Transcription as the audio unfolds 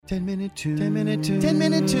10-minute tune. 10-minute tune.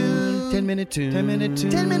 10-minute tune. 10-minute tune. 10-minute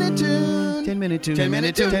tune. 10-minute tune. 10-minute tune.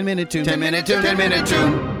 10-minute tune. 10-minute tune. 10-minute tune. 10-minute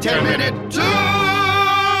tune. 10-minute tune.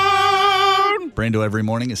 Brando every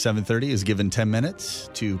morning at 7:30 is given 10 minutes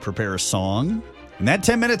to prepare a song. And that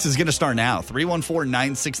 10 minutes is going to start now.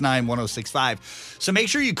 314-969-1065. So make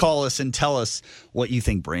sure you call us and tell us what you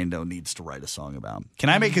think Brando needs to write a song about. Can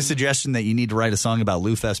I make a suggestion that you need to write a song about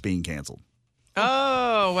Lou Fest being canceled?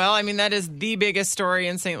 Oh, well, I mean, that is the biggest story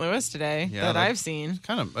in St. Louis today that I've seen.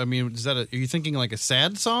 Kind of, I mean, are you thinking like a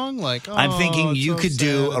sad song? Like, I'm thinking you could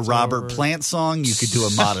do a Robert Plant song. You could do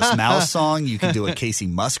a Modest Mouse song. You could do a Casey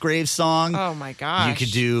Musgrave song. Oh, my gosh. You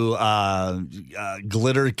could do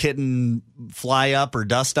Glitter Kitten Fly Up or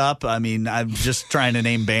Dust Up. I mean, I'm just trying to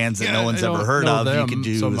name bands that no one's ever heard of. You could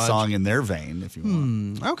do a song in their vein if you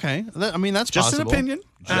want. Okay. I mean, that's just possible. an opinion.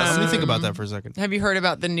 Let me think about that for a second. Have you heard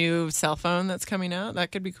about the new cell phone that's coming out?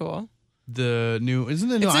 That could be cool. Isn't the new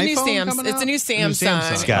iPhone coming out? It's a new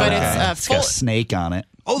Samsung. It's got a snake on it.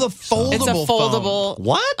 Oh, the foldable It's a foldable phone.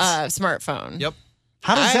 What? Smartphone. Yep.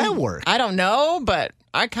 How does that work? I don't know, but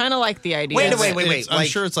I kind of like the idea. Wait. I'm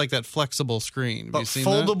sure it's like that flexible screen. Have you seen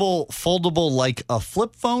foldable like a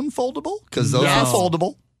flip phone foldable? Because those are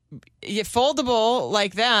foldable. Yeah, foldable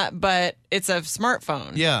like that, but it's a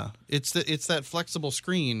smartphone. Yeah, it's that flexible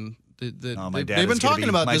screen. They've been talking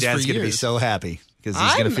about this for years. My dad's going to be so happy because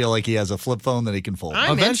he's going to feel like he has a flip phone that he can fold.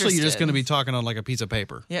 Eventually, you're just going to be talking on like a piece of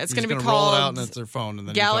paper. Yeah, it's going to be called called roll it out and it's their phone, and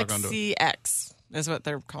then Galaxy X. Is what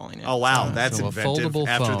they're calling it. Oh, wow. That's so inventive. Foldable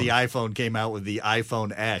After phone. the iPhone came out with the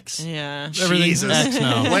iPhone X. Yeah. Everything's X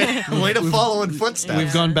now. Way to follow in footsteps.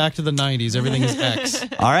 We've gone back to the 90s. Everything is X.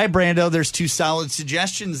 All right, Brando, there's two solid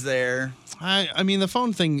suggestions there. I mean, the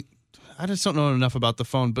phone thing, I just don't know enough about the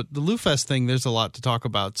phone, but the Lou Fest thing, there's a lot to talk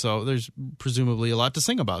about, so there's presumably a lot to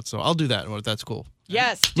sing about, so I'll do that. That's cool.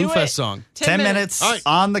 Yes, Lou do Fest it. song. 10 minutes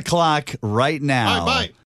on the clock right now. All right, bye.